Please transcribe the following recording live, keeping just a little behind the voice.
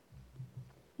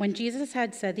When Jesus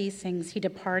had said these things, he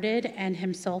departed and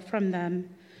himself from them,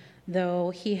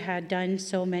 though he had done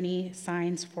so many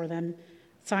signs before them.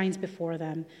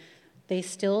 They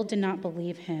still did not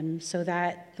believe him, so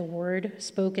that the word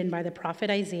spoken by the prophet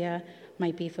Isaiah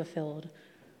might be fulfilled.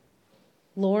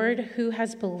 Lord, who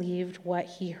has believed what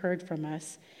he heard from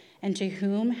us, and to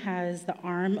whom has the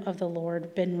arm of the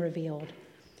Lord been revealed?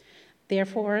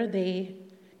 Therefore they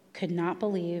could not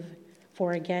believe,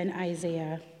 for again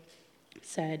Isaiah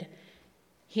said,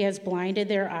 he has blinded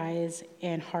their eyes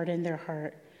and hardened their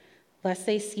heart, lest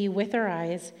they see with their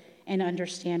eyes and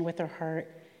understand with their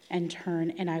heart and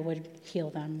turn, and I would heal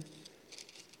them.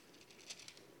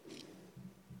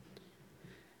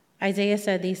 Isaiah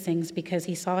said these things because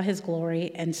he saw his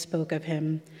glory and spoke of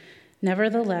him.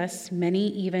 Nevertheless, many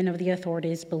even of the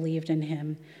authorities believed in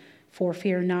him. For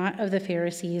fear not of the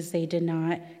Pharisees, they did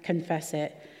not confess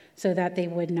it, so that they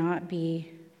would not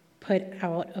be put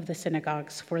out of the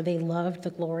synagogues, for they loved the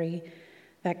glory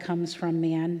that comes from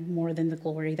man more than the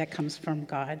glory that comes from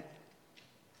God.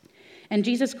 And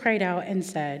Jesus cried out and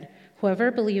said, whoever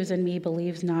believes in me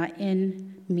believes not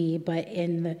in me, but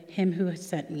in him who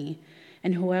sent me.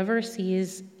 And whoever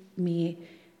sees me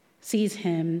sees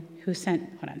him who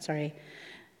sent,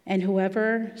 And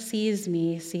whoever sees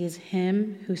me sees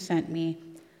him who sent me.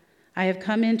 I have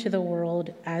come into the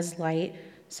world as light,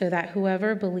 so that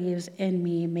whoever believes in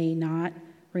me may not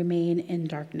remain in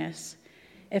darkness.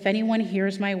 If anyone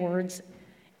hears my words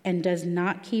and does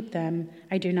not keep them,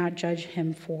 I do not judge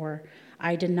him, for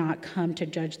I did not come to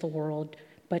judge the world,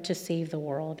 but to save the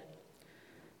world.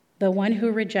 The one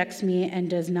who rejects me and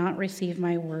does not receive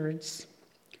my words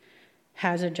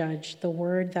has a judge. The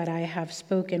word that I have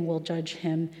spoken will judge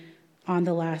him on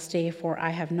the last day, for I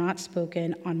have not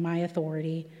spoken on my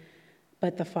authority,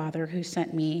 but the Father who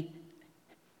sent me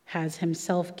has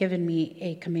himself given me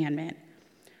a commandment,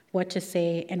 what to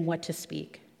say and what to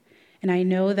speak. And I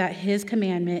know that his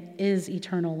commandment is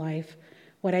eternal life.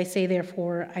 What I say,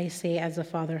 therefore, I say as the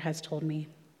Father has told me.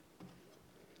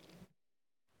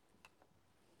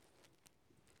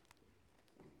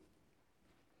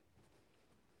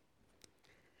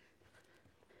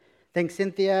 Thanks,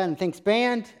 Cynthia, and thanks,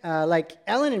 band. Like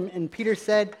Ellen and Peter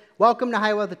said, welcome to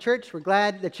High Wealth Church. We're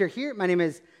glad that you're here. My name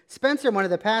is Spencer. I'm one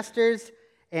of the pastors.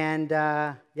 And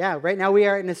right now we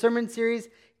are in a sermon series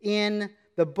in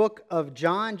the book of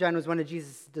John. John was one of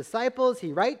Jesus' disciples.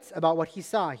 He writes about what he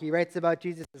saw. He writes about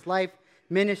Jesus' life,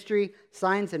 ministry,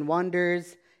 signs and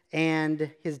wonders,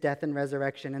 and his death and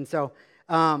resurrection. And so,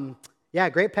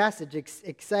 great passage.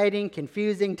 Exciting,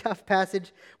 confusing, tough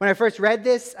passage. When I first read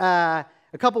this a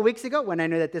couple weeks ago, when I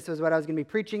knew that this was what I was going to be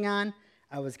preaching on,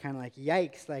 I was kind of like,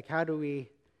 yikes, like how do we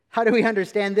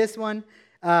understand this one?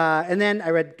 And then I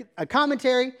read a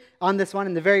commentary on this one,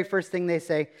 and the very first thing they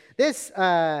say, this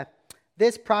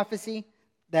prophecy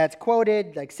that's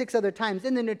quoted like 6 other times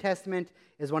in the New Testament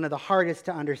is one of the hardest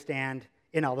to understand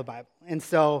in all the Bible. And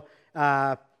so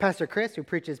Pastor Chris, who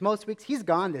preaches most weeks, he's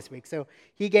gone this week, so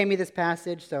he gave me this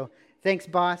passage, so thanks,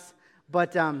 boss.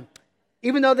 But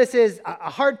even though this is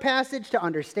a hard passage to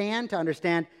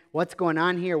understand what's going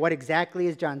on here, what exactly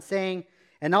is John saying,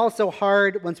 and also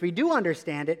hard, once we do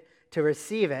understand it, to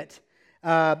receive it,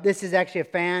 this is actually a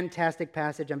fantastic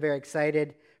passage. I'm very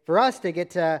excited for us to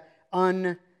get to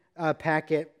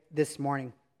unpack it this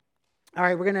morning. All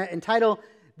right, we're going to entitle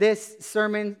this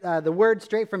sermon, The Word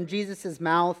Straight from Jesus'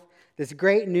 Mouth, this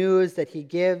great news that he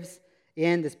gives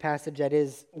in this passage that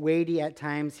is weighty at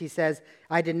times. He says,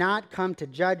 I did not come to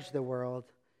judge the world,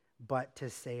 but to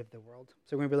save the world.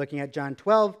 So we're going to be looking at John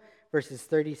 12, verses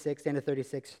 36 and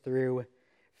 36 through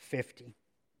 50.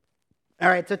 All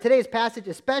right, so today's passage,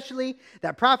 especially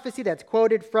that prophecy that's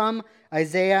quoted from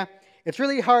Isaiah, it's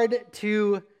really hard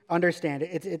to understand.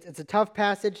 It's a tough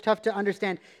passage, tough to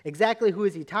understand exactly who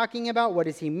is he talking about, what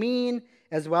does he mean,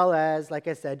 as well as, like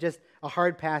I said, just a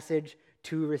hard passage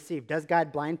to receive. Does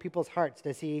God blind people's hearts?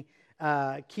 Does he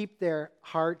keep their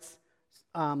hearts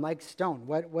like stone?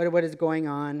 What is going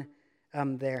on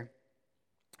there?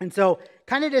 And so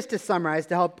kind of just to summarize,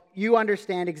 to help you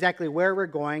understand exactly where we're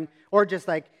going, or just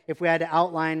like if we had to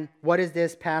outline what is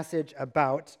this passage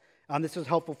about, this was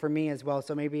helpful for me as well,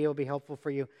 so maybe it'll be helpful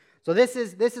for you. So this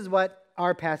is what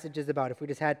our passage is about, if we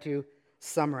just had to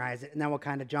summarize it, and then we'll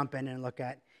kind of jump in and look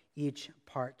at each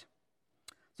part.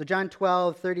 So John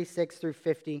 12, 36 through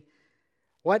 50,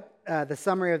 what the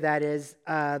summary of that is,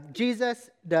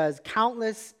 Jesus does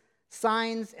countless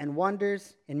signs and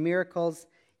wonders and miracles,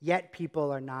 yet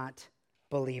people are not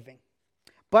believing.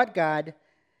 But God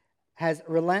has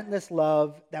relentless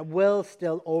love that will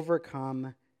still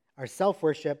overcome our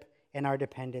self-worship and our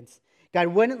dependence. God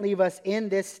wouldn't leave us in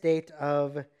this state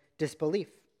of disbelief.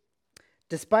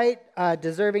 Despite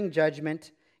deserving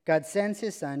judgment, God sends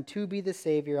his Son to be the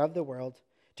Savior of the world,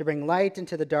 to bring light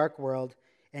into the dark world,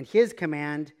 and his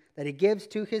command that he gives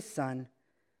to his Son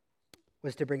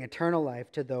was to bring eternal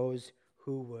life to those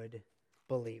who would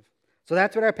believe. So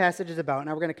that's what our passage is about.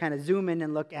 Now we're going to kind of zoom in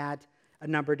and look at a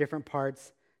number of different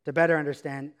parts to better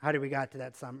understand how did we got to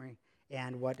that summary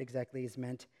and what exactly is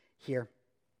meant here.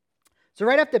 So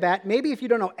right off the bat, maybe if you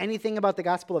don't know anything about the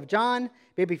Gospel of John,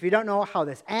 maybe if you don't know how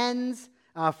this ends,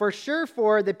 for sure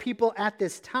for the people at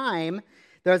this time,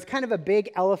 there was kind of a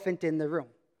big elephant in the room.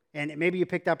 And maybe you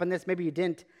picked up on this, maybe you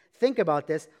didn't think about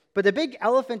this, but the big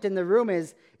elephant in the room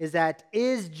is that,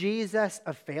 is Jesus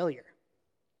a failure?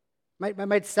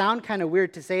 Might sound kind of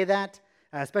weird to say that,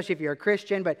 especially if you're a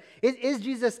Christian, but is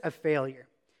Jesus a failure?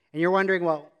 And you're wondering,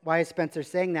 well, why is Spencer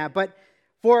saying that? But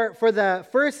for the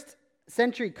first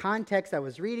century context, I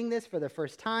was reading this for the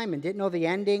first time and didn't know the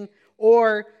ending,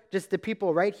 or just the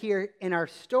people right here in our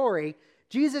story,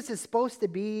 Jesus is supposed to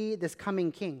be this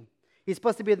coming king. He's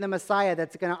supposed to be the Messiah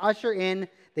that's going to usher in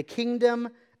the kingdom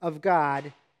of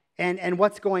God and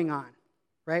what's going on,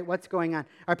 right? What's going on?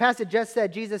 Our passage just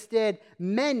said Jesus did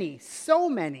so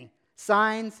many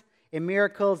signs and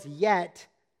miracles, yet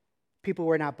people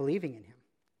were not believing in him.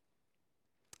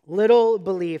 Little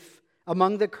belief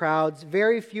among the crowds,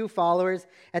 very few followers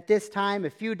at this time, a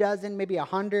few dozen, maybe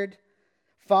 100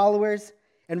 followers.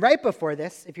 And right before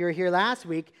this, if you were here last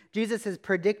week, Jesus is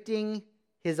predicting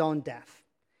his own death.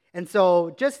 And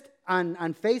so just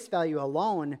on face value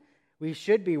alone, we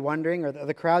should be wondering, or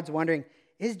the crowd's wondering,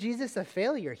 is Jesus a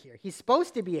failure here? He's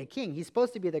supposed to be a king. He's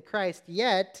supposed to be the Christ,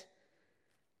 yet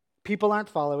people aren't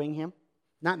following him.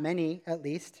 Not many, at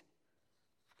least.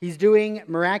 He's doing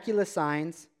miraculous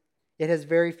signs. It has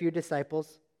very few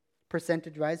disciples,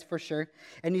 percentage-wise for sure.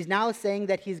 And he's now saying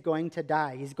that he's going to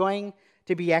die. He's going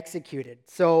to be executed.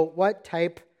 So what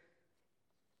type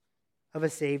of a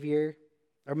Savior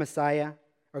or Messiah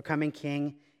or coming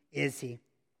King is he?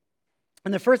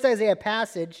 In the first Isaiah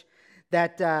passage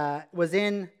that was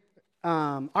in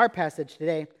our passage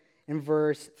today, in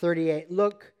verse 38,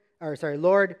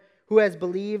 Lord, who has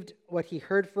believed what he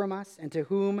heard from us, and to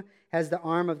whom has the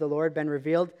arm of the Lord been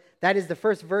revealed? That is the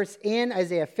first verse in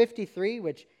Isaiah 53,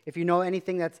 which, if you know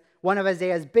anything, that's one of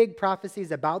Isaiah's big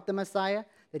prophecies about the Messiah,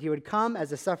 that he would come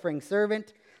as a suffering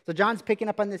servant. So John's picking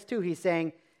up on this too. He's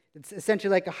saying, it's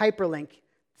essentially like a hyperlink,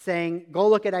 saying, go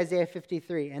look at Isaiah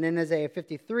 53. And in Isaiah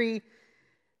 53,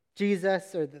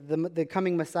 Jesus, or the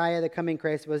coming Messiah, the coming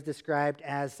Christ, was described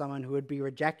as someone who would be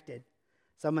rejected,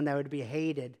 someone that would be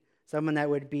hated, someone that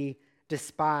would be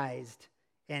despised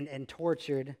and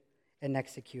tortured and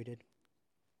executed.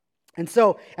 And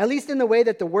so, at least in the way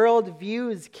that the world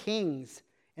views kings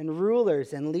and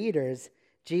rulers and leaders,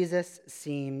 Jesus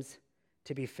seems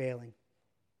to be failing.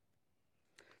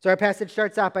 So our passage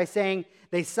starts out by saying,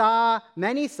 they saw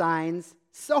many signs,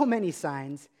 so many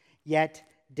signs, yet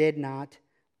did not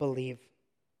believe.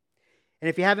 And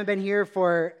if you haven't been here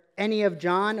for any of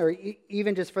John, or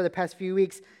even just for the past few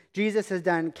weeks, Jesus has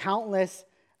done countless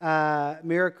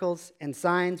miracles and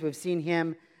signs. We've seen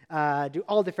him do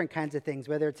all different kinds of things,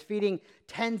 whether it's feeding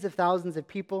tens of thousands of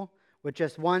people with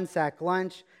just one sack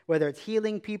lunch, whether it's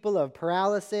healing people of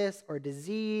paralysis or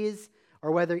disease,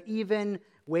 or whether even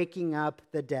waking up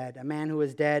the dead. A man who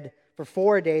was dead for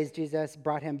 4 days, Jesus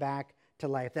brought him back to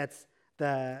life. That's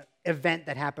the event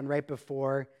that happened right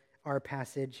before our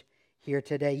passage here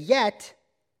today. Yet,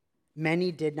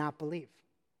 many did not believe.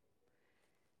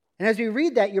 And as we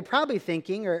read that, you're probably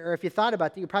thinking, or if you thought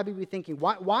about that, you'd probably be thinking,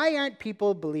 why aren't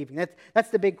people believing?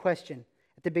 That's the big question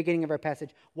at the beginning of our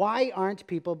passage. Why aren't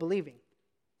people believing?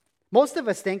 Most of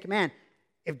us think, man,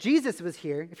 if Jesus was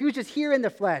here, if he was just here in the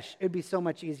flesh, it would be so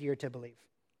much easier to believe,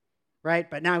 right?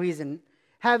 But now he's in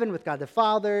heaven with God the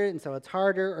Father, and so it's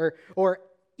harder. Or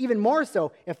even more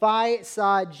so, if I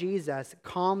saw Jesus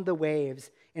calm the waves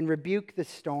and rebuke the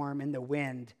storm and the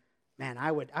wind, man,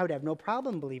 I would have no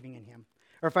problem believing in him.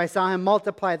 Or if I saw him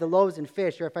multiply the loaves and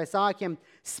fish, or if I saw him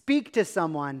speak to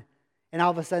someone and all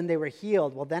of a sudden they were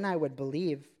healed, well, then I would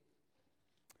believe.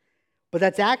 But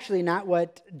that's actually not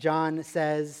what John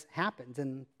says happens,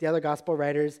 and the other gospel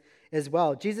writers as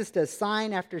well. Jesus does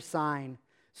sign after sign,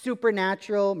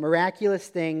 supernatural, miraculous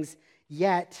things,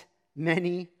 yet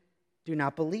many do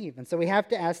not believe. And so we have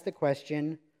to ask the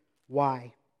question,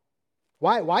 why?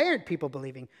 Why aren't people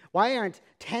believing? Why aren't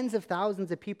tens of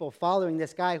thousands of people following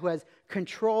this guy who has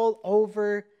control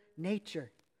over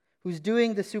nature, who's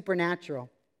doing the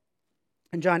supernatural?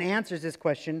 And John answers this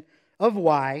question of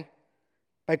why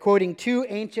by quoting two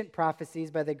ancient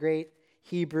prophecies by the great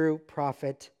Hebrew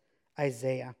prophet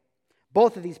Isaiah.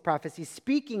 Both of these prophecies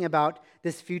speaking about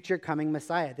this future coming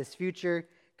Messiah, this future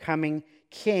coming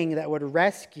king that would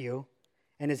rescue,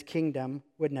 and his kingdom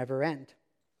would never end.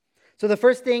 So the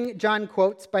first thing John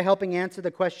quotes by helping answer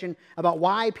the question about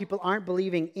why people aren't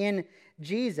believing in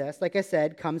Jesus, like I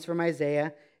said, comes from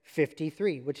Isaiah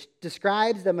 53, which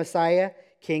describes the Messiah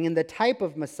king and the type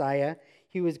of Messiah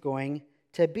he was going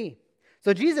to be.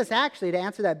 So Jesus actually, to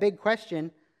answer that big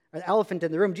question, or the elephant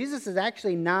in the room, Jesus is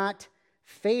actually not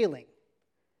failing.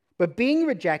 But being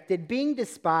rejected, being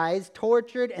despised,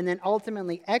 tortured, and then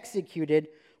ultimately executed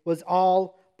was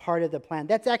all part of the plan.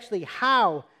 That's actually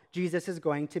how Jesus is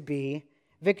going to be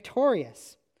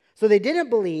victorious. So they didn't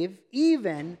believe,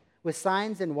 even with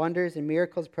signs and wonders and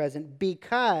miracles present,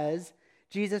 because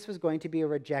Jesus was going to be a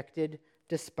rejected,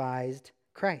 despised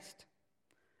Christ.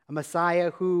 A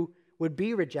Messiah who would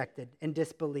be rejected and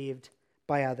disbelieved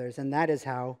by others. And that is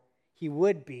how he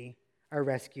would be our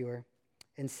rescuer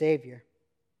and savior.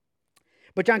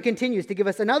 But John continues to give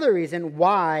us another reason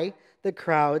why the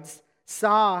crowds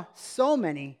saw so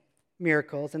many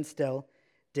miracles and still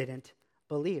didn't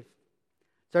believe.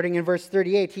 Starting in verse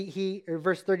 38,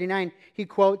 verse 39, he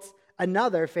quotes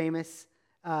another famous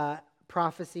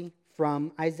prophecy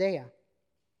from Isaiah.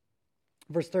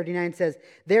 Verse 39 says,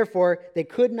 "Therefore they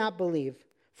could not believe,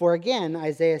 for again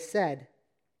Isaiah said,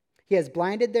 He has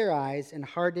blinded their eyes and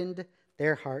hardened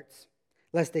their hearts,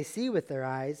 lest they see with their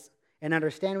eyes and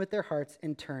understand with their hearts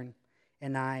and turn,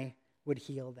 and I would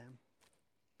heal them."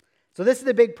 So this is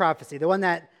the big prophecy, the one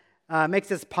that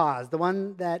makes us pause, the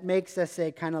one that makes us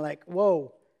say kind of like,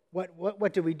 whoa,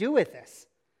 what do we do with this?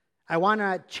 I want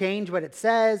to change what it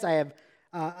says. I have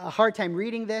a hard time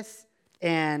reading this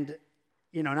and,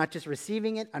 not just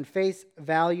receiving it on face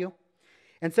value.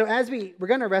 And so as we're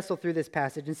going to wrestle through this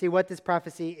passage and see what this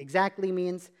prophecy exactly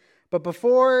means. But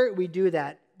before we do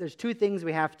that, there's two things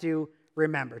we have to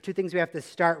remember, two things we have to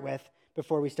start with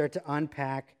before we start to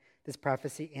unpack this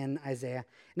prophecy in Isaiah.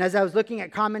 And as I was looking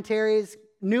at commentaries,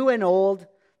 new and old,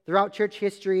 throughout church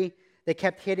history, they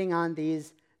kept hitting on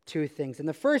these two things. And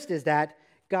the first is that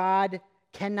God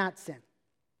cannot sin.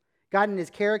 God in his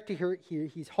character,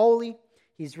 he's holy,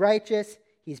 he's righteous,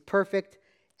 he's perfect.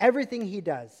 Everything he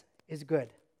does is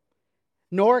good.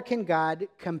 Nor can God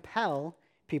compel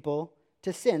people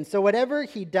to sin. So whatever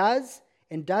he does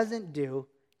and doesn't do,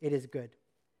 it is good.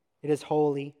 It is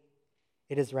holy.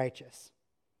 It is righteous.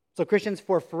 So Christians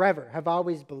for forever have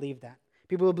always believed that.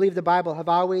 People who believe the Bible have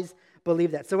always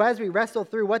believed that. So as we wrestle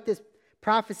through what this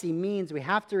prophecy means, we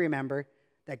have to remember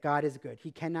that God is good.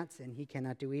 He cannot sin. He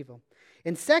cannot do evil.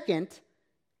 And second,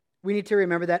 we need to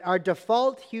remember that our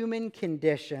default human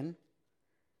condition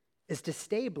is to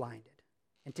stay blinded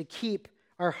and to keep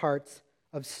our hearts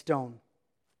of stone.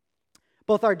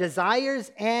 Both our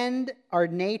desires and our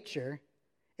nature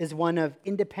is one of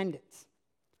independence,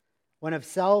 one of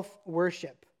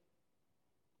self-worship.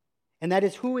 And that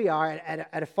is who we are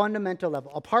at a fundamental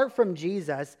level. Apart from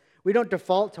Jesus, we don't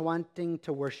default to wanting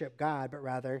to worship God, but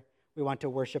rather we want to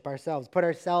worship ourselves, put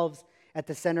ourselves at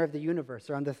the center of the universe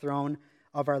or on the throne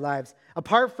of our lives.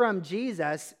 Apart from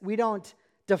Jesus, we don't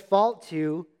default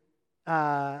to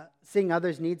seeing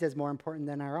others' needs as more important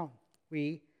than our own.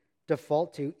 We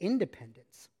default to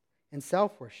independence and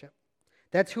self-worship.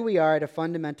 That's who we are at a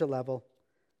fundamental level.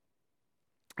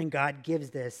 And God gives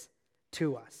this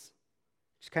to us.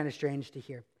 It's kind of strange to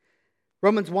hear.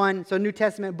 Romans 1, so New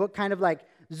Testament book kind of like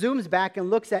zooms back and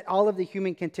looks at all of the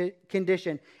human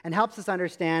condition and helps us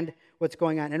understand what's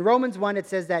going on. In Romans 1, it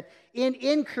says that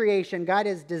in creation, God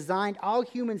has designed all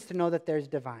humans to know that there's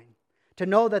divine, to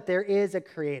know that there is a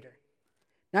creator.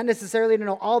 Not necessarily to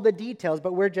know all the details,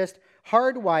 but we're just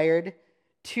hardwired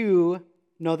to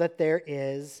know that there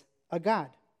is a God.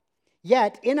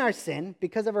 Yet, in our sin,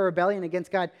 because of our rebellion against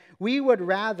God, we would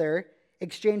rather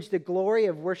exchange the glory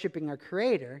of worshiping our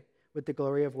Creator with the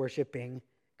glory of worshiping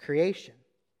creation,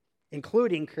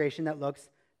 including creation that looks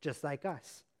just like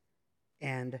us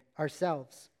and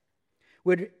ourselves.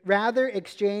 Would rather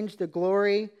exchange the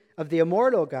glory of the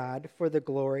immortal God for the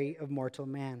glory of mortal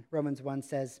man, Romans 1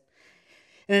 says.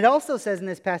 And it also says in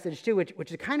this passage too,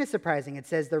 which is kind of surprising, it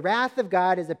says, the wrath of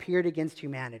God has appeared against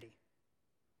humanity.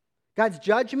 God's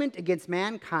judgment against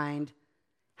mankind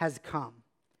has come.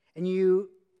 And you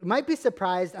might be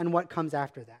surprised on what comes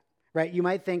after that, right? You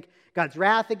might think God's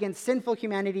wrath against sinful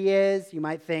humanity is. You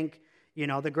might think,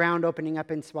 the ground opening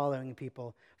up and swallowing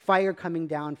people, fire coming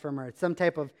down from earth, some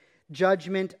type of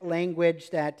judgment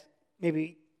language that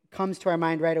maybe comes to our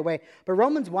mind right away. But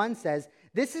Romans 1 says,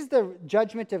 this is the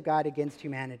judgment of God against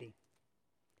humanity.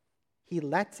 He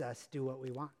lets us do what we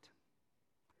want.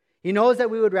 He knows that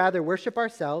we would rather worship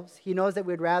ourselves. He knows that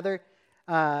we'd rather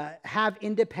have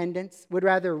independence, would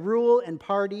rather rule and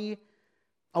party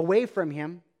away from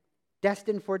him,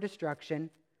 destined for destruction,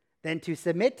 than to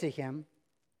submit to him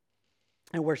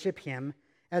and worship him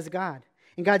as God.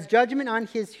 And God's judgment on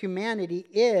his humanity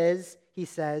is, he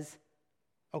says,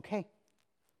 okay.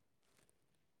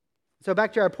 So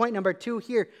back to our point number 2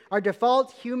 here. Our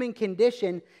default human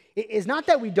condition is not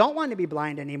that we don't want to be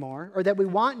blind anymore or that we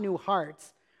want new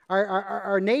hearts.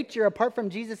 Our nature, apart from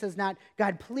Jesus, is not,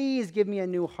 God, please give me a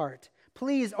new heart.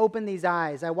 Please open these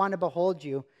eyes. I want to behold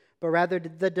you. But rather,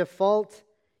 the default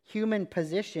human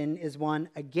position is one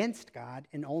against God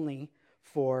and only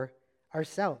for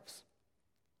ourselves.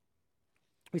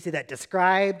 We see that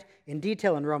described in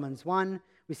detail in Romans 1.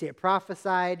 We see it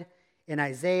prophesied in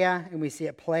Isaiah, and we see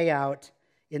it play out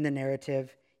in the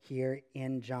narrative here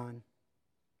in John.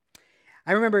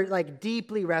 I remember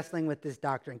deeply wrestling with this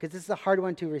doctrine because this is a hard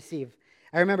one to receive.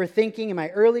 I remember thinking in my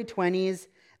early 20s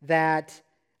that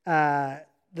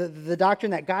the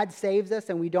doctrine that God saves us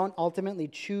and we don't ultimately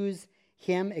choose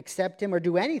him, accept him, or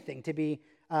do anything to be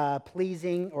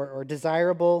pleasing or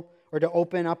desirable or to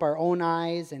open up our own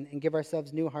eyes and give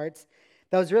ourselves new hearts.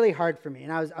 That was really hard for me.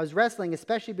 And I was wrestling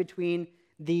especially between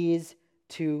these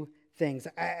two things.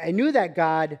 I knew that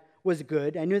God was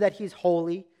good. I knew that he's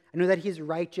holy. I knew that he's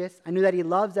righteous. I knew that he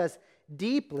loves us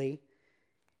deeply.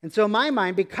 And so in my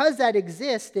mind, because that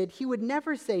existed, he would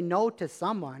never say no to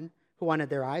someone who wanted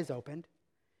their eyes opened.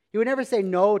 He would never say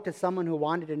no to someone who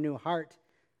wanted a new heart.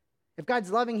 If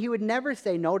God's loving, he would never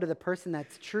say no to the person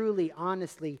that's truly,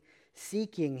 honestly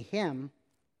seeking him.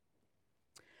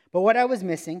 But what I was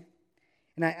missing,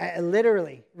 and I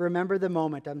literally remember the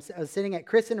moment, I was sitting at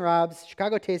Chris and Rob's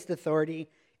Chicago Taste Authority,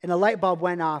 and a light bulb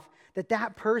went off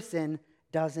that person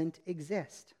doesn't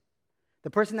exist. The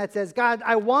person that says, God,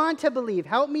 I want to believe,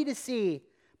 help me to see.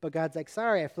 But God's like,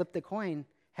 sorry, I flipped the coin.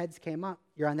 Heads came up.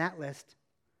 You're on that list.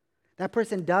 That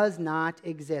person does not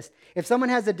exist. If someone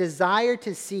has a desire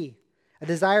to see, a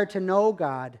desire to know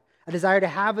God, a desire to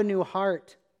have a new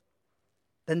heart,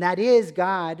 then that is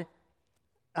God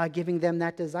giving them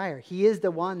that desire. He is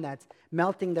the one that's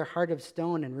melting their heart of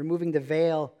stone and removing the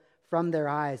veil from their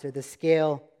eyes or the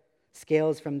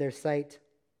scales from their sight.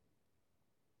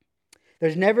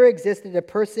 There's never existed a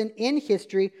person in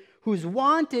history who's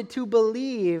wanted to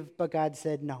believe, but God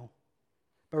said no.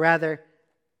 But rather,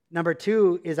 number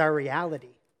 2 is our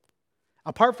reality.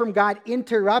 Apart from God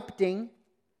interrupting,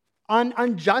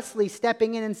 unjustly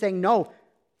stepping in and saying, no,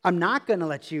 I'm not going to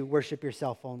let you worship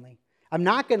yourself only. I'm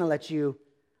not going to let you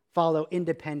follow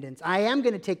independence. I am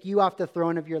going to take you off the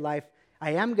throne of your life.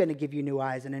 I am going to give you new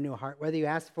eyes and a new heart, whether you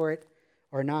ask for it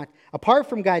or not. Apart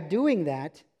from God doing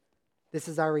that, this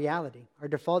is our reality. Our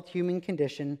default human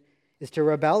condition is to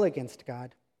rebel against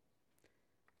God.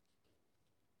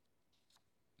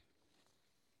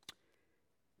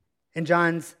 And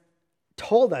John's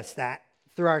told us that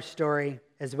through our story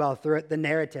as well, through the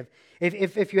narrative.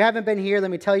 If you haven't been here, let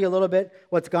me tell you a little bit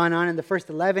what's gone on in the first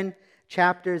 11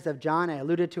 chapters of John. I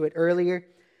alluded to it earlier.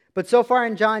 But so far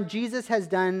in John, Jesus has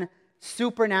done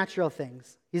supernatural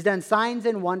things. He's done signs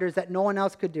and wonders that no one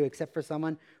else could do except for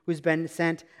someone who's been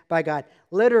sent by God.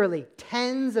 Literally,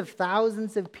 tens of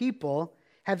thousands of people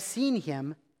have seen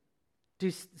him do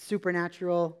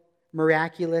supernatural,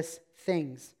 miraculous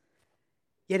things.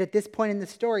 Yet at this point in the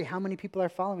story, how many people are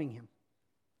following him?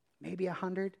 Maybe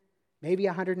 100, maybe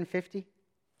 150.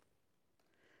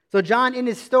 So John in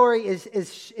his story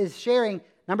is sharing,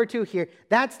 number 2 here,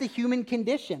 that's the human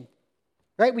condition.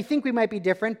 Right? We think we might be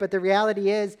different, but the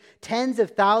reality is tens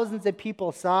of thousands of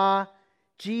people saw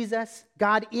Jesus,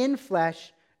 God in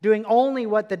flesh, doing only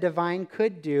what the divine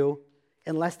could do,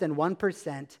 and less than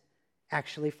 1%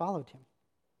 actually followed him,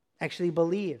 actually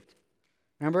believed.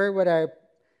 Remember what our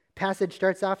passage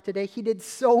starts off today? He did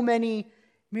so many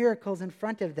miracles in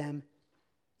front of them,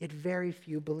 yet very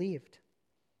few believed.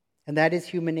 And that is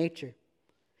human nature.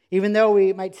 Even though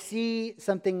we might see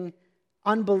something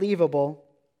unbelievable,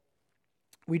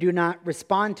 we do not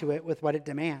respond to it with what it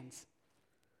demands.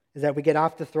 Is that we get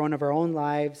off the throne of our own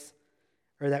lives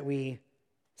or that we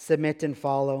submit and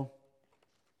follow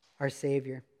our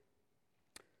Savior.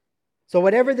 So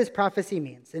whatever this prophecy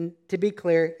means, and to be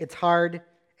clear, it's hard,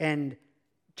 and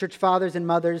church fathers and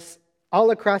mothers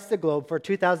all across the globe for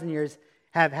 2,000 years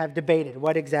have debated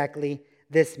what exactly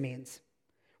this means.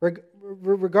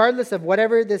 Regardless of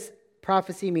whatever this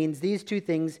prophecy means, these 2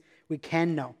 things we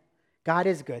can know. God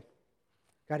is good.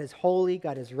 God is holy.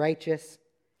 God is righteous.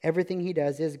 Everything he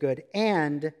does is good.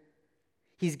 And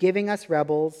he's giving us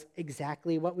rebels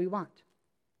exactly what we want.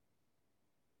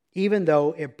 Even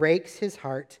though it breaks his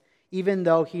heart, even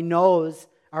though he knows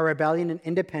our rebellion and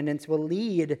independence will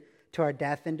lead to our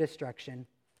death and destruction,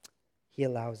 he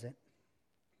allows it.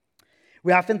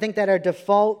 We often think that our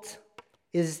default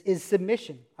is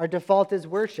submission. Our default is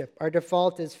worship. Our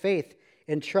default is faith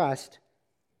and trust.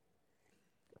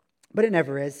 But it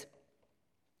never is.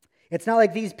 It's not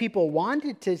like these people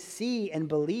wanted to see and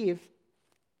believe,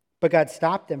 but God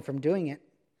stopped them from doing it.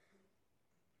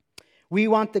 We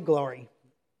want the glory.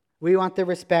 We want the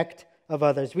respect of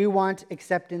others. We want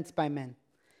acceptance by men.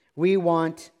 We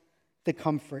want the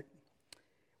comfort.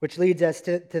 Which leads us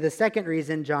to the second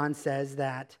reason John says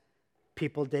that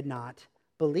people did not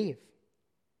believe.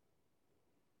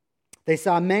 They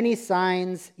saw many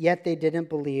signs, yet they didn't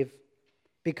believe,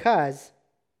 because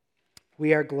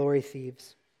we are glory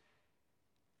thieves.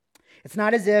 It's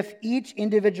not as if each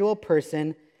individual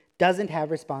person doesn't have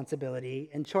responsibility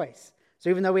and choice. So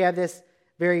even though we have this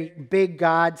very big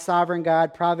God, sovereign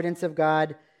God, providence of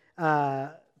God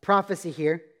prophecy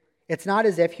here, it's not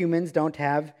as if humans don't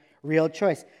have real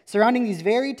choice. Surrounding these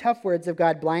very tough words of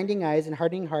God blinding eyes and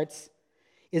hardening hearts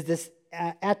is this,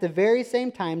 at the very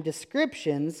same time,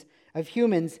 descriptions of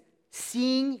humans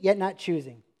seeing yet not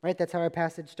choosing. Right? That's how our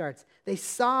passage starts. They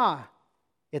saw,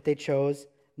 yet they chose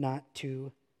not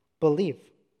to believe.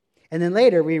 And then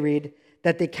later we read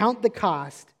that they count the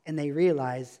cost and they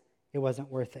realize it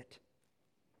wasn't worth it.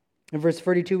 In verse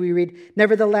 42 we read,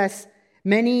 nevertheless,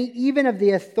 many even of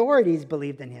the authorities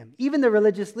believed in him. Even the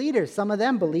religious leaders, some of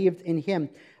them believed in him.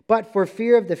 But for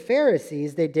fear of the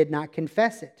Pharisees, they did not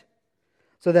confess it,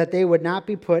 so that they would not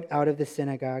be put out of the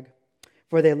synagogue.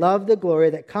 For they love the glory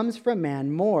that comes from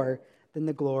man more than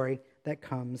the glory that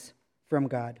comes from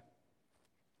God.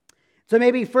 So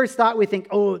maybe first thought we think,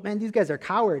 oh man, these guys are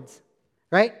cowards,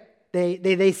 right?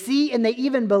 They see and they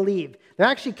even believe. They're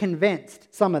actually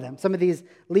convinced, some of them, some of these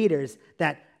leaders,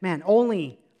 that, man,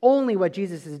 only what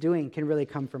Jesus is doing can really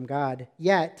come from God.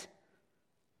 Yet,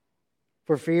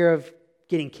 for fear of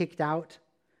getting kicked out,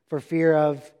 for fear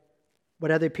of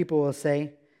what other people will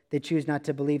say, they choose not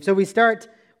to believe. So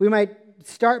we might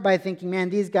start by thinking, man,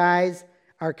 these guys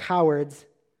are cowards.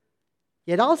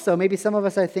 Yet also, maybe some of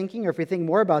us are thinking, or if we think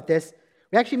more about this,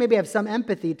 we actually maybe have some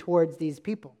empathy towards these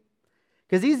people.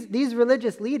 Because these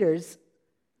religious leaders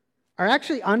are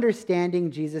actually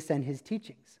understanding Jesus and his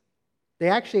teachings. They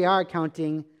actually are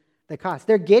counting the cost.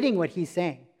 They're getting what he's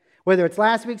saying. Whether it's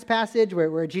last week's passage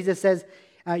where Jesus says,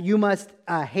 you must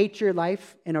hate your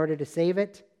life in order to save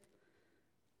it.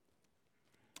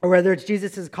 Or whether it's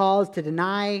Jesus' calls to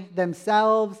deny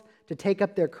themselves, to take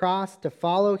up their cross, to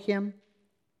follow him.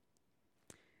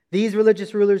 These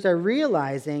religious rulers are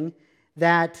realizing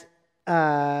that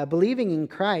believing in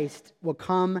Christ will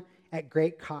come at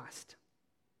great cost.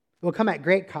 It will come at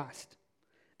great cost.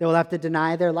 They will have to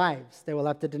deny their lives. They will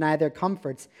have to deny their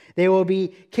comforts. They will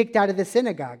be kicked out of the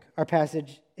synagogue, our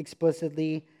passage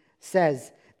explicitly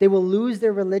says. They will lose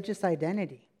their religious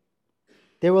identity.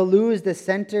 They will lose the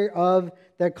center of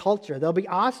their culture. They'll be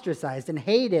ostracized and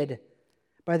hated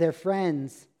by their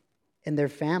friends and their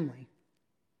family.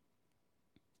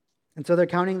 And so they're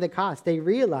counting the cost. They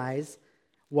realize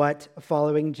what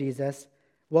following Jesus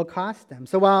will cost them.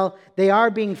 So while they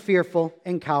are being fearful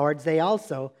and cowards, they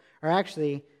also are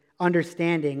actually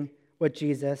understanding what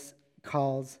Jesus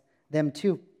calls them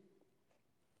to.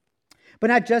 But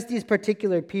not just these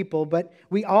particular people, but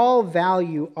we all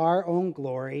value our own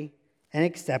glory and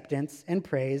acceptance and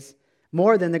praise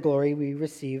more than the glory we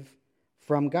receive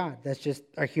from God. That's just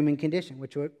our human condition,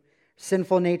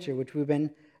 sinful nature, which we've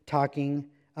been talking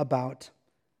about.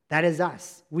 That is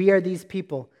us. We are these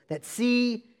people that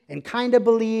see and kind of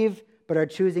believe, but are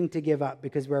choosing to give up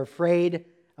because we're afraid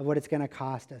of what it's going to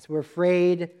cost us. We're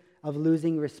afraid of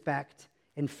losing respect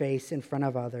and face in front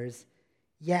of others.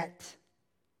 Yet,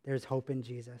 there's hope in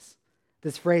Jesus.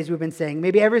 This phrase we've been saying,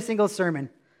 maybe every single sermon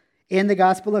in the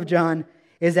Gospel of John,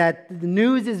 is that the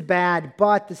news is bad,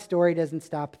 but the story doesn't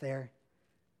stop there.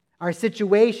 Our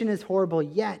situation is horrible,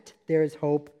 yet there is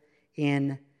hope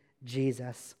in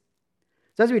Jesus.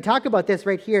 So as we talk about this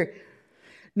right here,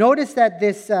 notice that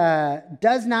this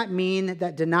does not mean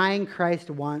that denying Christ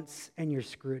once and you're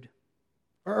screwed.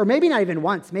 Or maybe not even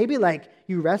once. Maybe like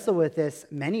you wrestle with this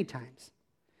many times.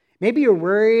 Maybe you're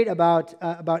worried about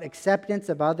acceptance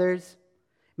of others.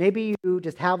 Maybe you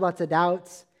just have lots of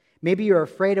doubts. Maybe you're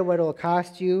afraid of what it will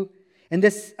cost you. And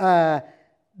this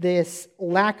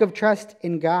lack of trust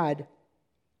in God,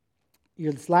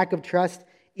 this lack of trust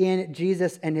in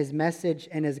Jesus and his message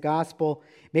and his gospel,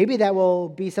 maybe that will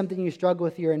be something you struggle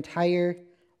with your entire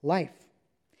life.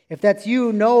 If that's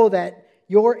you, know that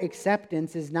your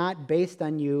acceptance is not based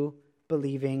on you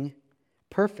believing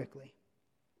perfectly.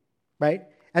 Right?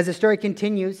 As the story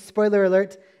continues, spoiler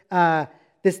alert,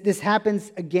 This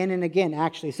happens again and again,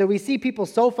 actually. So we see people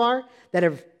so far that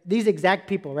have these exact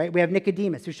people, right? We have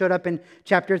Nicodemus, who showed up in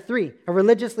chapter 3, a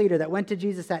religious leader that went to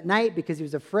Jesus at night because he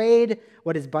was afraid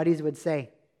what his buddies would say.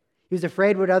 He was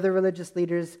afraid what other religious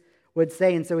leaders would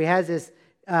say. And so he has this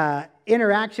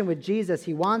interaction with Jesus.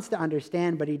 He wants to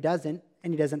understand, but he doesn't,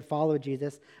 and he doesn't follow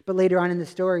Jesus. But later on in the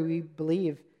story,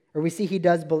 we see he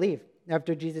does believe.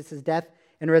 After Jesus' death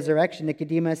and resurrection,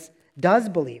 Nicodemus does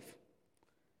believe.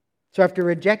 So after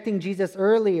rejecting Jesus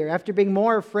earlier, after being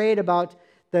more afraid about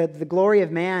the glory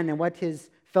of man and what his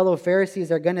fellow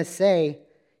Pharisees are going to say,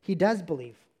 he does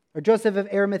believe. Or Joseph of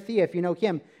Arimathea, if you know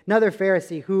him, another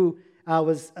Pharisee who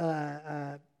was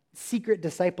a secret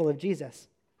disciple of Jesus,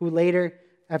 who later,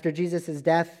 after Jesus'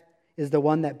 death, is the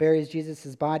one that buries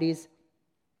Jesus' bodies.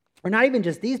 Or not even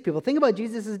just these people. Think about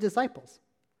Jesus' disciples,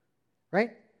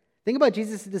 right? Think about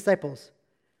Jesus' disciples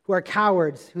who are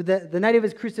cowards, who the night of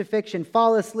his crucifixion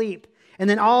fall asleep, and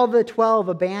then all the 12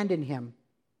 abandon him,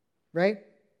 right?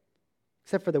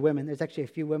 Except for the women. There's actually a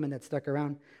few women that stuck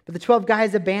around. But the 12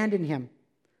 guys abandon him,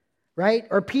 right?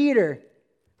 Or Peter,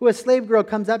 who a slave girl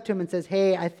comes up to him and says,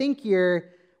 hey, I think you're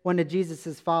one of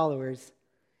Jesus' followers.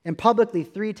 And publicly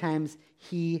 3 times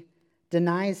he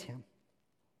denies him.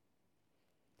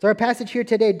 So our passage here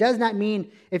today does not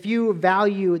mean if you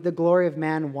value the glory of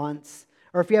man once,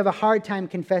 or if you have a hard time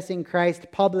confessing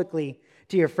Christ publicly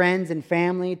to your friends and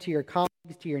family, to your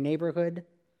colleagues, to your neighborhood.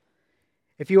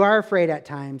 If you are afraid at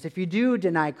times, if you do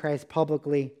deny Christ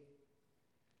publicly,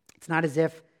 it's not as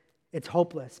if it's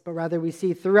hopeless, but rather we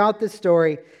see throughout the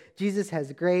story, Jesus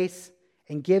has grace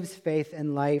and gives faith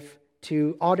and life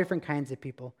to all different kinds of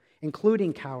people,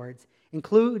 including cowards,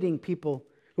 including people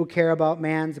who care about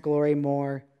man's glory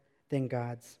more than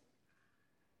God's.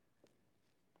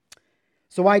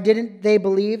 So why didn't they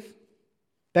believe?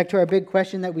 Back to our big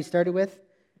question that we started with.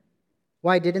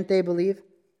 Why didn't they believe?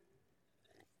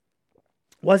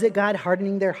 Was it God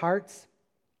hardening their hearts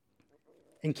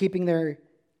and keeping their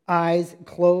eyes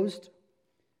closed?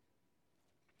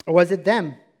 Or was it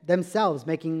themselves,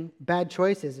 making bad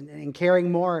choices and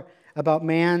caring more about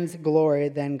man's glory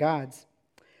than God's?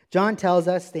 John tells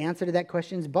us the answer to that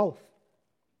question is both.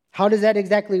 How does that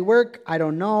exactly work? I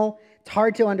don't know. It's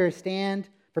hard to understand.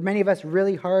 For many of us,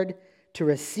 really hard to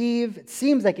receive. It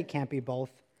seems like it can't be both,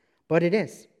 but it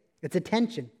is. It's a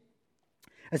tension,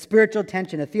 a spiritual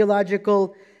tension, a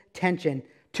theological tension.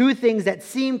 2 things that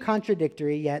seem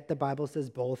contradictory, yet the Bible says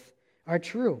both are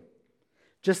true.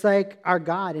 Just like our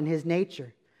God and his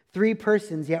nature. 3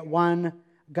 persons, yet one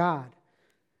God.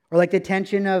 Or like the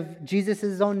tension of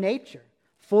Jesus' own nature.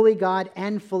 Fully God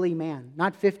and fully man.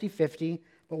 Not 50-50,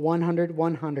 but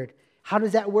 100-100. How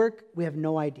does that work? We have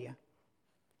no idea.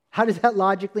 How does that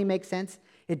logically make sense?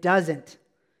 It doesn't.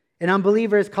 And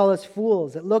unbelievers call us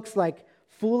fools. It looks like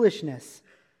foolishness.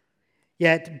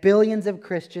 Yet billions of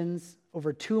Christians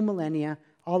over 2 millennia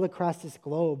all across this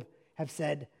globe have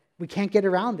said, we can't get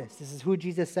around this. This is who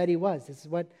Jesus said he was. This is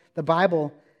what the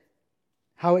Bible,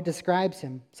 how it describes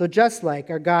him. So just like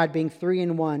our God being 3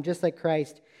 in 1, just like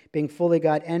Christ being fully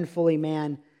God and fully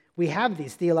man, we have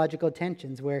these theological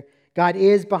tensions where God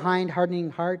is behind hardening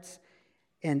hearts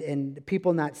and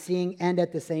people not seeing, and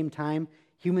at the same time,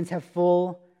 humans have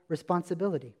full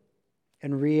responsibility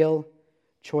and real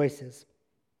choices.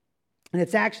 And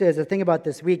it's actually, as I think about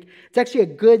this week, it's actually a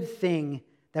good thing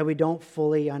that we don't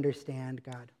fully understand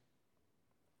God.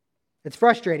 It's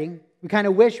frustrating. We kind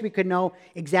of wish we could know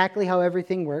exactly how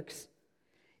everything works.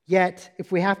 Yet,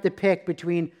 if we have to pick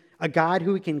between a God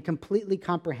who we can completely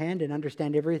comprehend and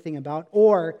understand everything about,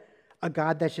 or a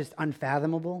God that's just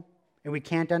unfathomable and we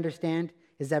can't understand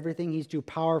his everything, he's too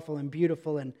powerful and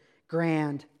beautiful and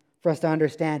grand for us to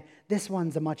understand, this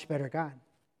one's a much better God.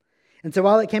 And so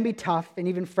while it can be tough and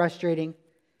even frustrating,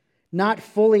 not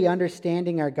fully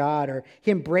understanding our God or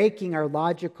him breaking our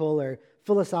logical or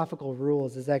philosophical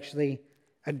rules is actually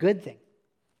a good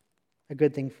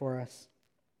thing for us.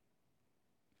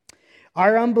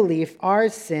 Our unbelief, our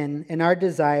sin, and our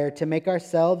desire to make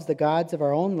ourselves the gods of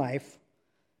our own life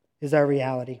is our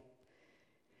reality.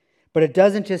 But it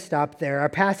doesn't just stop there. Our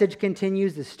passage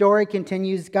continues, the story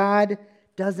continues. God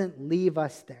doesn't leave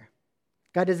us there.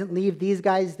 God doesn't leave these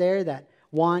guys there that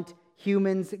want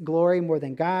humans' glory more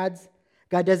than God's.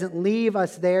 God doesn't leave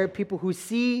us there, people who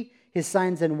see his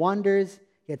signs and wonders,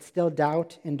 yet still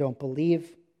doubt and don't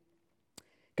believe.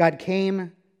 God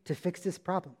came to fix this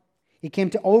problem. He came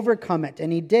to overcome it,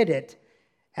 and he did it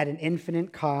at an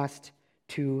infinite cost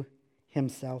to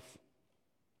himself.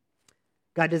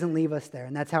 God doesn't leave us there,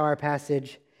 and that's how our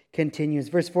passage continues.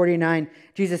 Verse 49,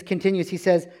 Jesus continues. He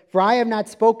says, "For I have not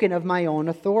spoken of my own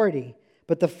authority,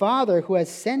 but the Father who has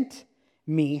sent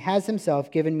me, has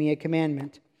himself given me a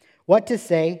commandment, what to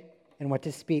say and what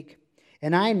to speak.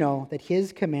 And I know that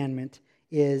his commandment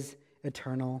is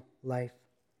eternal life.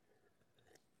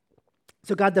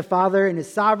 So God the Father, in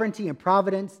his sovereignty and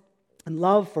providence and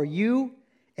love for you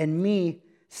and me,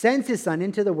 sends his Son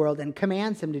into the world and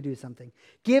commands him to do something,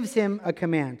 gives him a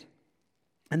command.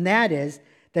 And that is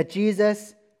that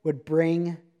Jesus would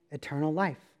bring eternal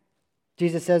life.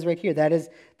 Jesus says right here, that is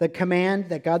the command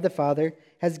that God the Father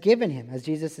has given him as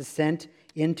Jesus is sent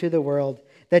into the world,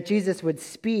 that Jesus would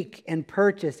speak and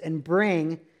purchase and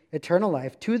bring eternal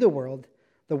life to the world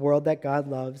that God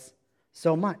loves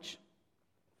so much.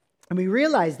 And we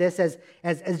realize this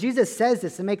as Jesus says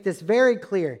this to make this very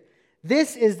clear.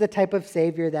 This is the type of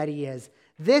Savior that he is.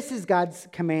 This is God's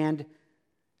command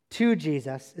to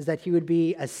Jesus, is that he would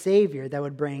be a Savior that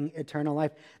would bring eternal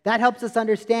life. That helps us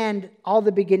understand all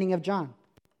the beginning of John.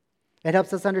 It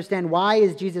helps us understand why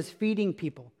is Jesus feeding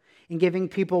people and giving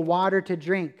people water to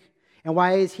drink? And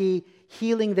why is he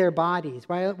healing their bodies?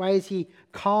 Why is he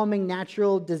calming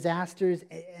natural disasters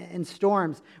and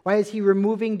storms? Why is he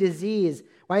removing disease?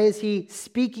 Why is he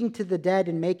speaking to the dead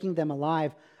and making them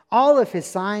alive? All of his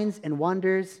signs and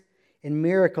wonders and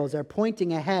miracles are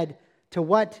pointing ahead to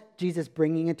what Jesus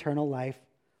bringing eternal life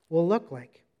will look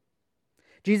like.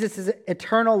 Jesus'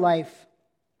 eternal life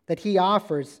that he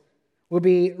offers will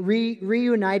be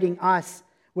reuniting us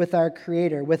with our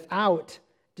Creator without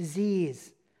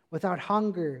disease, without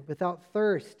hunger, without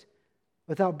thirst,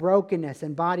 without brokenness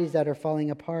and bodies that are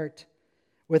falling apart,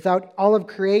 without all of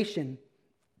creation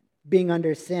being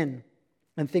under sin,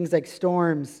 and things like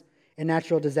storms and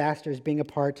natural disasters being a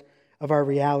part of our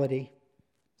reality.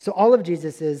 So all of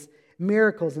Jesus'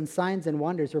 miracles and signs and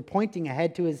wonders were pointing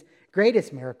ahead to his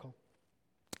greatest miracle,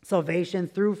 salvation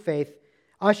through faith,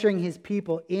 ushering his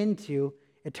people into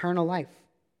eternal life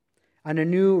on a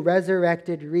new,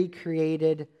 resurrected,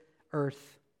 recreated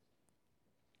earth.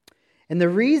 And the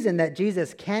reason that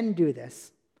Jesus can do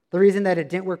this, the reason that it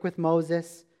didn't work with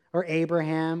Moses or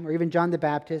Abraham or even John the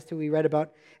Baptist, who we read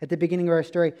about at the beginning of our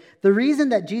story, the reason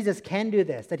that Jesus can do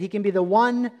this, that he can be the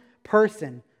one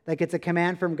person that gets a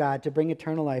command from God to bring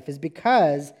eternal life, is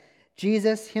because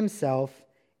Jesus himself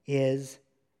is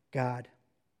God.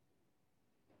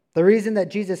 The reason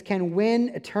that Jesus can win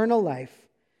eternal life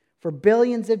for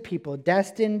billions of people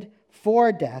destined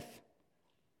for death,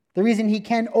 the reason he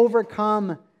can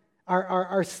overcome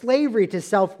our slavery to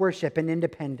self-worship and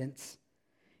independence,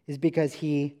 is because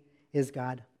he is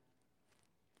God.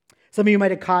 Some of you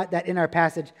might have caught that in our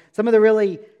passage, some of the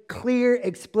really clear,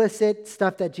 explicit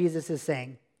stuff that Jesus is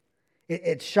saying.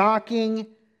 It's shocking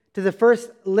to the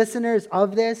first listeners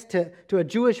of this, to a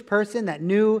Jewish person that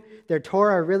knew their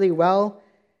Torah really well.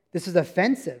 This was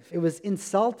offensive. It was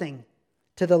insulting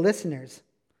to the listeners,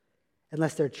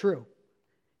 unless they're true.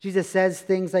 Jesus says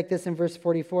things like this in verse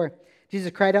 44.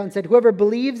 Jesus cried out and said, "Whoever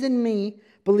believes in me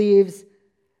believes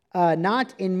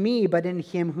not in me, but in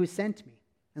him who sent me."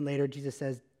 And later Jesus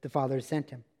says, the Father sent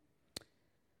him.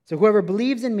 So whoever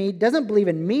believes in me doesn't believe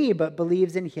in me, but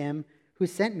believes in him who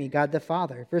sent me, God the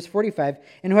Father. Verse 45,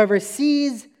 and whoever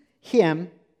sees me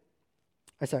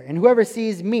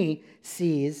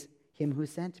sees him who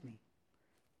sent me.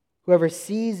 Whoever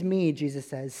sees me, Jesus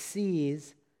says,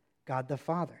 sees God the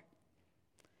Father.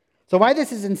 So why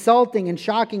this is insulting and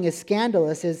shocking and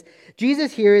scandalous is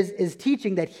Jesus here is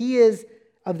teaching that he is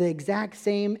of the exact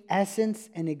same essence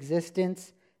and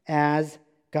existence as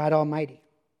God Almighty.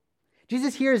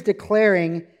 Jesus here is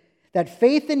declaring that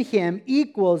faith in him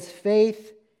equals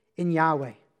faith in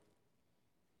Yahweh,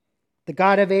 the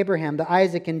God of Abraham, the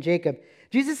Isaac, and Jacob.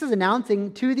 Jesus is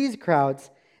announcing to these crowds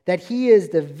that he is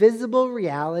the visible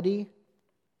reality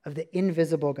of the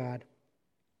invisible God.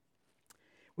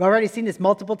 We've already seen this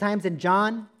multiple times in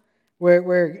John,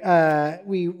 where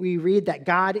we read that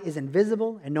God is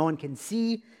invisible and no one can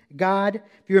see God.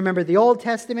 If you remember the Old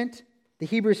Testament, the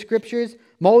Hebrew Scriptures,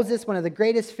 Moses, one of the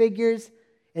greatest figures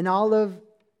in all of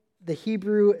the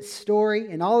Hebrew story,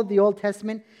 in all of the Old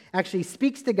Testament, actually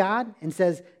speaks to God and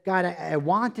says, God, I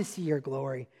want to see your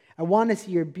glory. I want to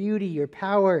see your beauty, your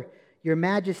power, your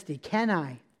majesty. Can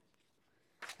I?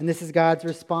 And this is God's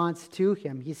response to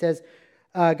him. He says,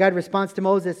 God responds to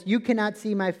Moses, you cannot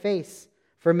see my face,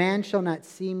 for man shall not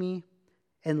see me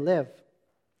and live.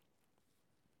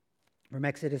 From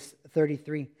Exodus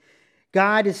 33.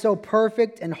 God is so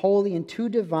perfect and holy and too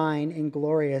divine and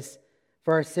glorious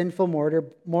for our sinful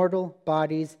mortal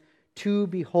bodies to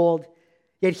behold.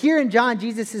 Yet here in John,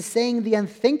 Jesus is saying the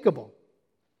unthinkable,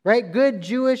 right? Good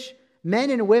Jewish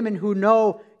men and women who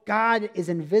know God is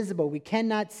invisible. We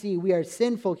cannot see. We are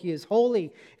sinful. He is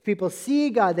holy. If people see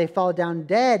God, they fall down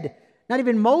dead. Not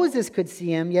even Moses could see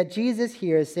him, yet Jesus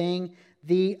here is saying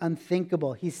the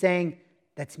unthinkable. He's saying,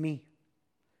 that's me.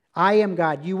 I am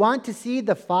God. You want to see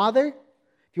the Father?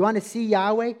 If you want to see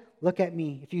Yahweh, look at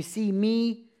me. If you see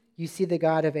me, you see the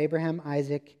God of Abraham,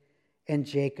 Isaac, and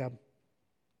Jacob.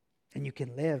 And you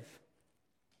can live.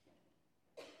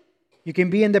 You can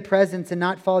be in the presence and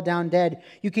not fall down dead.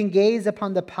 You can gaze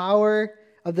upon the power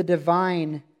of the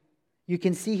divine. You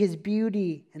can see his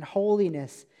beauty and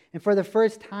holiness. And for the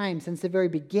first time since the very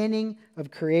beginning of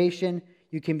creation,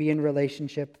 you can be in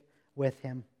relationship with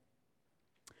him.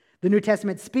 The New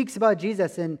Testament speaks about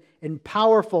Jesus in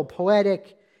powerful,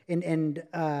 poetic, and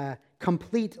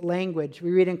complete language.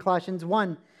 We read in Colossians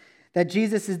 1 that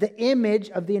Jesus is the image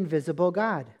of the invisible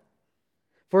God.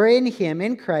 For in him,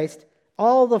 in Christ,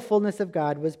 all the fullness of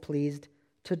God was pleased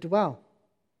to dwell.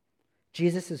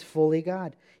 Jesus is fully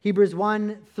God. Hebrews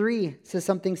 1:3 says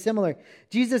something similar.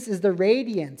 Jesus is the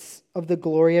radiance of the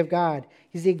glory of God.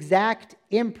 He's the exact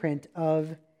imprint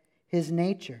of his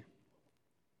nature.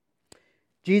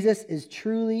 Jesus is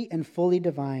truly and fully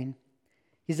divine.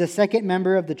 He's the second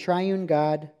member of the triune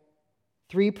God,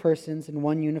 3 persons in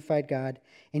one unified God,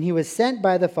 and he was sent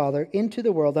by the Father into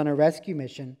the world on a rescue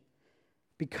mission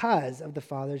because of the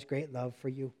Father's great love for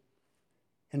you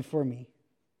and for me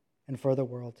and for the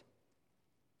world.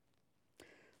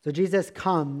 So Jesus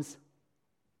comes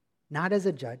not as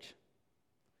a judge,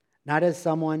 not as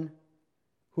someone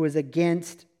who is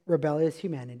against rebellious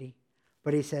humanity,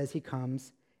 but he says he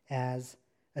comes as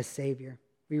a Savior.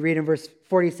 We read in verse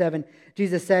 47,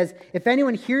 Jesus says, "If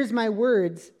anyone hears my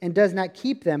words and does not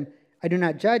keep them, I do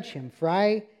not judge him, for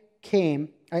I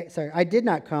did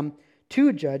not come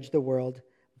to judge the world,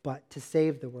 but to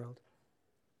save the world."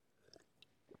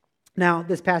 Now,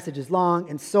 this passage is long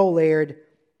and so layered.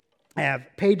 I have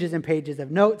pages and pages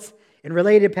of notes and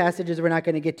related passages we're not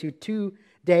going to get to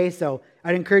today, so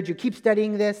I'd encourage you, keep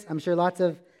studying this. I'm sure lots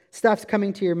of stuff's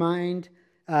coming to your mind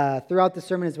throughout the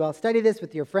sermon as well. Study this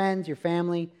with your friends, your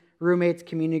family, roommates,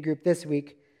 community group this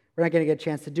week. We're not going to get a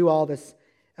chance to do all this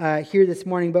here this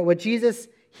morning, but what Jesus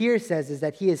here says is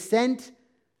that he is sent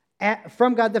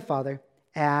from God the Father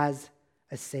as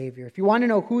a Savior. If you want to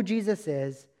know who Jesus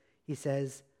is, he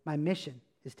says, my mission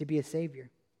is to be a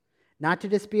Savior. Not to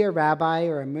just be a rabbi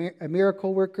or a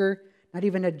miracle worker, not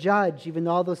even a judge, even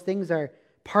though all those things are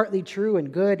partly true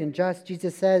and good and just.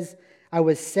 Jesus says, I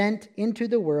was sent into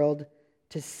the world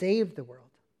to save the world.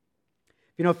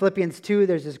 You know, Philippians 2,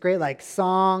 there's this great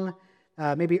song,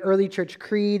 maybe early church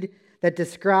creed, that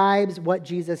describes what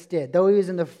Jesus did. Though he was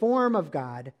in the form of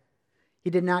God, he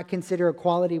did not consider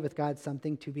equality with God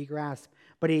something to be grasped,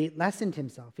 but he lessened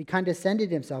himself. He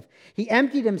condescended himself. He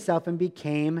emptied himself and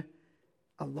became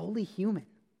a lowly human.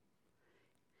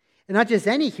 And not just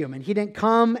any human. He didn't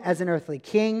come as an earthly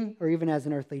king or even as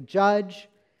an earthly judge,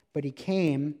 but he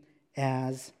came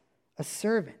as a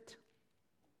servant.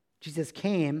 Jesus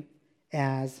came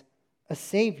as a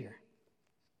Savior.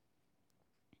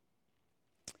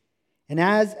 And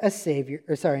as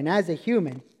a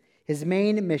human, his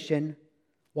main mission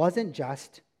wasn't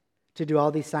just to do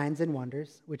all these signs and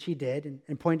wonders, which he did,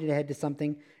 and pointed ahead to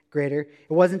something greater.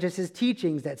 It wasn't just his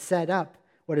teachings that set up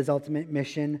what his ultimate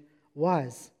mission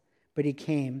was, but he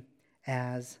came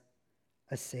as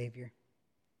a Savior.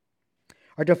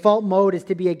 Our default mode is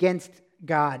to be against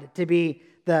God, to be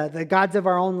the gods of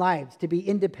our own lives, to be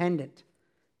independent,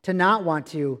 to not want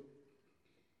to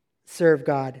serve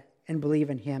God and believe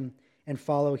in him and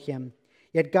follow him.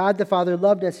 Yet God the Father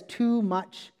loved us too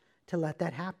much to let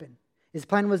that happen. His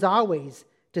plan was always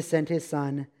to send his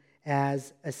Son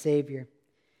as a Savior.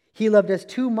 He loved us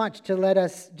too much to let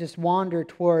us just wander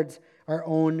towards our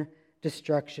own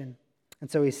destruction.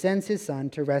 And so he sends his Son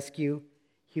to rescue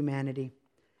humanity.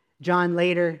 John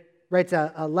later writes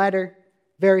a letter,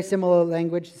 very similar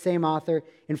language, the same author.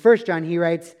 In 1 John he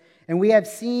writes, "And we have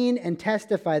seen and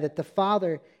testify that the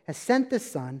Father has sent the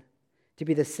Son to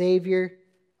be the Savior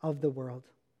of the world."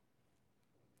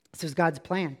 This was God's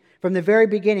plan. From the very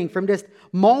beginning, from just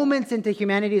moments into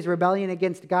humanity's rebellion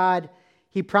against God,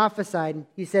 he prophesied.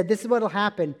 He said, this is what will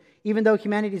happen. Even though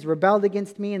humanity's rebelled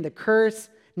against me and the curse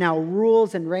now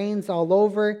rules and reigns all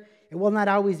over, it will not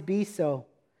always be so.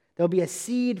 There'll be a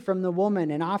seed from the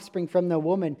woman, an offspring from the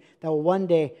woman that will one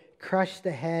day crush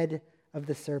the head of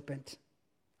the serpent,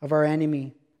 of our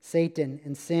enemy, Satan,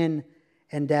 and sin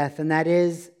and death. And that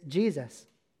is Jesus,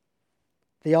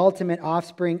 the ultimate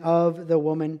offspring of the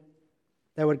woman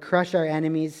that would crush our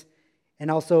enemies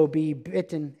and also be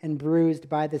bitten and bruised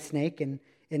by the snake and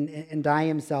die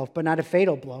himself, but not a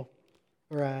fatal blow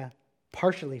or a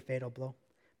partially fatal blow.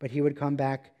 But he would come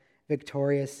back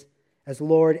victorious as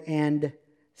Lord and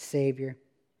Savior.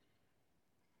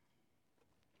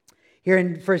 Here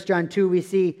in 1 John 2, we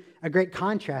see a great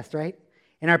contrast, right?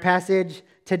 In our passage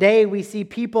today, we see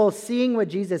people seeing what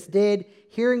Jesus did,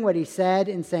 hearing what he said,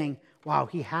 and saying, wow,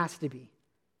 he has to be.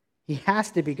 He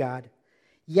has to be God.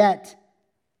 Yet,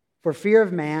 for fear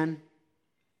of man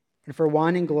and for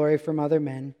wanting glory from other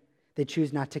men, they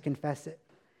choose not to confess it.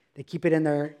 They keep it in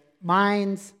their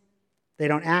minds. They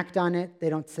don't act on it. They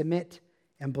don't submit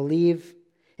and believe.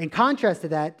 In contrast to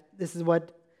that, this is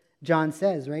what John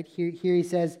says, right? Here he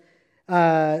says,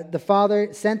 the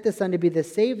Father sent the Son to be the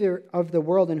Savior of the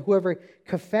world, and whoever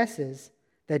confesses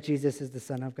that Jesus is the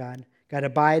Son of God, God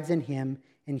abides in him,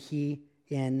 and he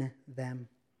in them.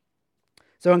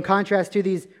 So in contrast to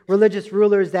these religious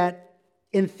rulers that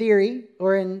in theory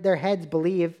or in their heads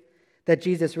believe that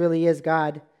Jesus really is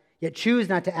God, yet choose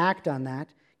not to act on that,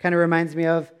 kind of reminds me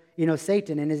of,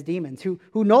 Satan and his demons, who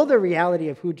know the reality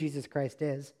of who Jesus Christ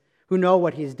is, who know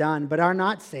what he's done, but are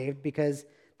not saved because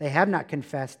they have not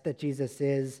confessed that Jesus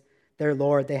is their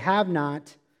Lord. They have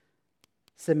not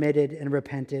submitted and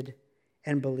repented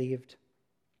and believed.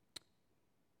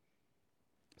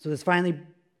 So this finally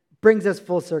brings us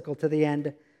full circle to the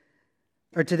end,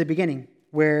 or to the beginning,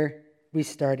 where we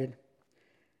started.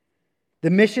 The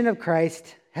mission of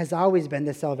Christ has always been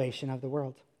the salvation of the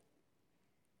world.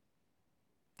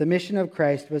 The mission of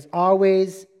Christ was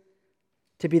always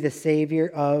to be the Savior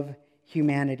of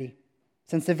humanity.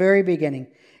 Since the very beginning,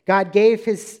 God gave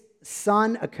his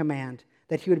Son a command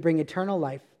that he would bring eternal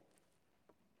life.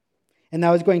 And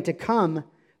that was going to come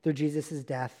through Jesus'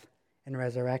 death and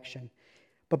resurrection.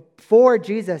 But for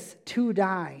Jesus to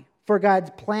die, for God's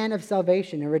plan of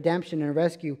salvation and redemption and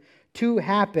rescue to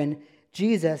happen,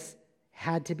 Jesus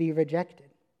had to be rejected.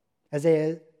 As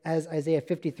Isaiah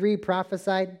 53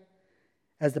 prophesied,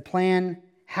 as the plan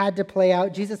had to play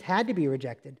out, Jesus had to be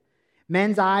rejected.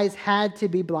 Men's eyes had to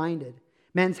be blinded.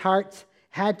 Men's hearts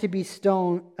had to be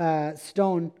stoned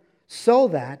so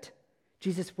that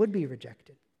Jesus would be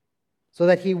rejected, so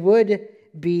that he would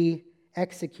be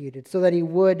executed, so that he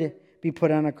would be put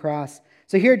on a cross.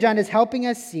 So here John is helping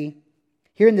us see,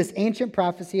 here in this ancient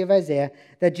prophecy of Isaiah,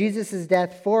 that Jesus'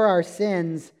 death for our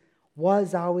sins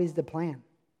was always the plan.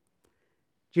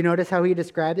 Do you notice how he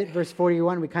described it? Verse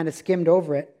 41, we kind of skimmed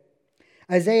over it.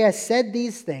 Isaiah said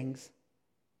these things.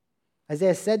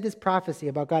 Isaiah said this prophecy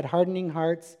about God hardening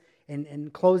hearts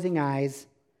and closing eyes.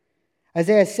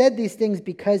 Isaiah said these things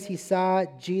because he saw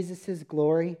Jesus'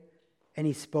 glory and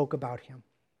he spoke about him.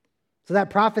 So that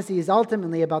prophecy is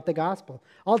ultimately about the gospel,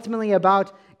 ultimately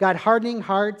about God hardening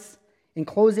hearts and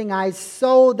closing eyes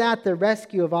so that the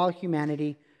rescue of all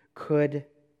humanity could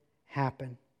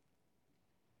happen.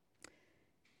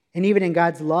 And even in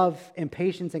God's love and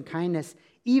patience and kindness,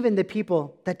 even the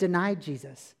people that denied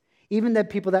Jesus, even the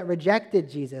people that rejected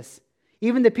Jesus,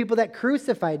 even the people that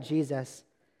crucified Jesus,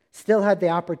 still had the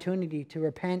opportunity to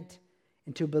repent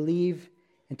and to believe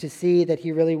and to see that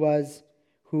he really was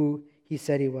who he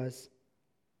said he was.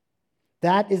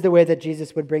 That is the way that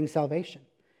Jesus would bring salvation,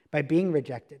 by being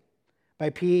rejected,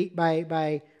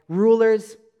 by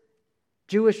rulers,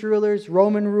 Jewish rulers,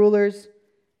 Roman rulers,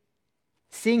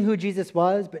 seeing who Jesus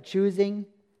was, but choosing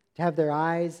to have their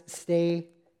eyes stay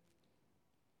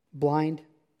blind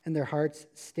and their hearts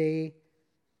stay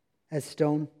as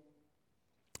stone.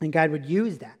 And God would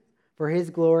use that for his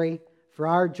glory, for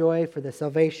our joy, for the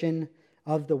salvation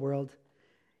of the world.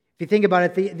 If you think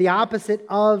about it, the opposite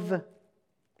of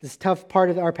this tough part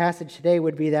of our passage today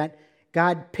would be that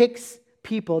God picks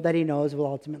people that he knows will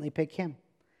ultimately pick him.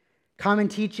 Common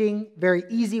teaching, very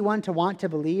easy one to want to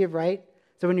believe, right?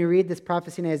 So when you read this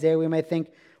prophecy in Isaiah, we might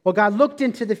think, well, God looked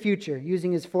into the future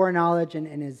using his foreknowledge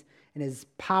and his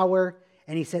power,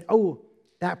 and he said, oh,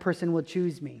 that person will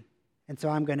choose me, and so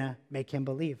I'm going to make him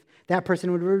believe. That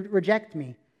person would reject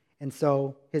me, and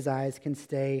so his eyes can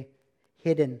stay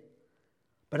hidden.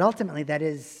 But ultimately, that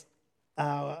is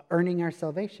earning our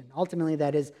salvation. Ultimately,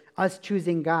 that is us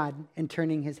choosing God and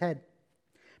turning his head.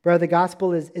 Brother, the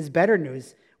gospel is better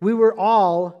news. We were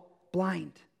all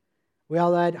blind. We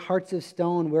all had hearts of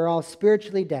stone. We were all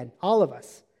spiritually dead, all of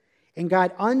us. And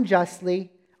God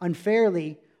unjustly,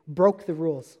 unfairly broke the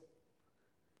rules.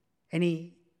 And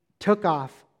he took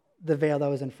off the veil that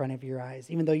was in front of your eyes,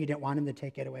 even though you didn't want him to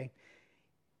take it away.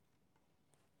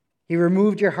 He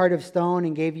removed your heart of stone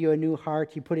and gave you a new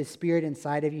heart. He put his spirit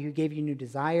inside of you. He gave you new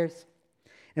desires.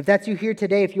 And if that's you here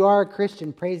today, if you are a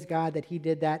Christian, praise God that he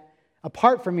did that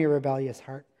apart from your rebellious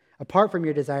heart, apart from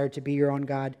your desire to be your own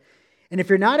God. And if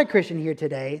you're not a Christian here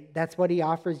today, that's what he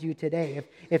offers you today.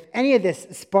 If any of this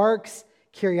sparks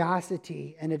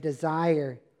curiosity and a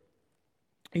desire,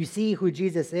 you see who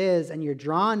Jesus is and you're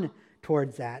drawn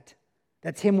towards that,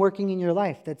 that's him working in your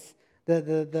life. That's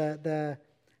the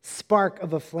spark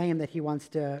of a flame that he wants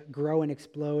to grow and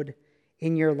explode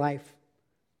in your life.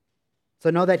 So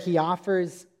know that he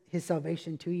offers his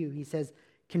salvation to you. He says,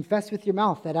 confess with your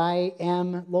mouth that I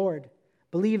am Lord.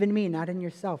 Believe in me, not in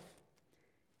yourself,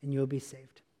 and you'll be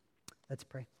saved. Let's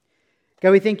pray.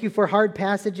 God, we thank you for hard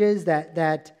passages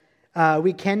that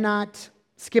we cannot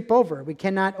skip over, we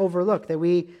cannot overlook, that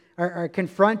we are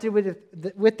confronted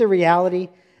with the reality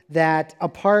that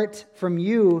apart from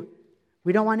you,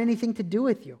 we don't want anything to do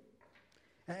with you.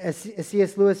 As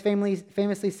C.S. Lewis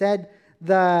famously said,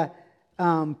 the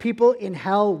people in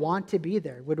hell want to be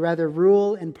there, would rather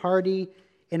rule and party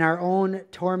in our own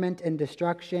torment and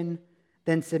destruction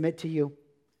than submit to you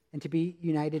and to be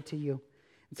united to you.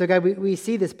 And so, God, we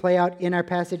see this play out in our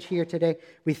passage here today.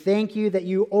 We thank you that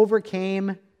you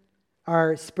overcame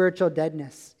our spiritual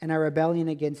deadness and our rebellion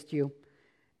against you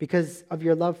because of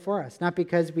your love for us, not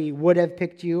because we would have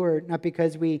picked you or not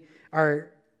because we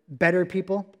are better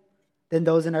people than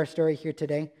those in our story here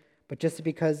today, but just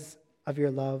because of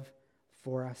your love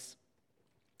for us.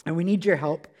 And we need your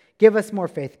help. Give us more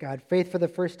faith, God, faith for the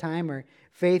first time or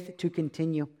faith to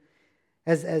continue.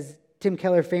 As Tim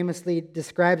Keller famously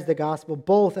describes the gospel,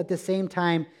 both at the same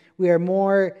time, we are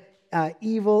more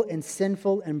evil and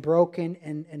sinful and broken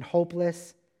and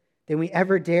hopeless than we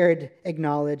ever dared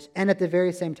acknowledge. And at the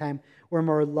very same time, we're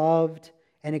more loved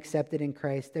and accepted in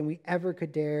Christ than we ever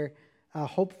could dare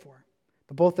hope for.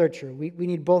 But both are true. We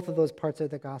need both of those parts of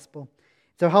the gospel.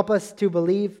 So help us to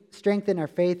believe, strengthen our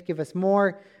faith, give us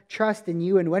more trust in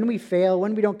you. And when we fail,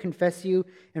 when we don't confess you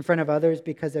in front of others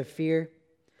because of fear,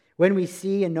 when we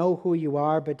see and know who you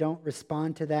are but don't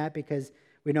respond to that because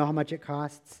we know how much it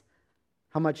costs,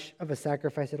 how much of a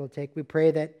sacrifice it'll take, we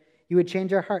pray that you would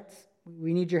change our hearts.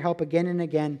 We need your help again and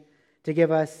again to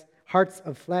give us hearts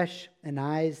of flesh and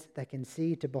eyes that can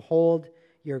see, to behold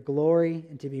your glory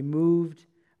and to be moved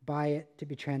by it, to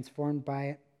be transformed by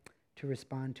it, to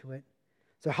respond to it.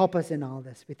 So help us in all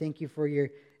this. We thank you for your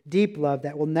deep love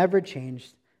that will never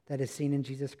change, that is seen in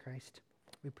Jesus Christ.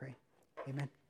 We pray. Amen.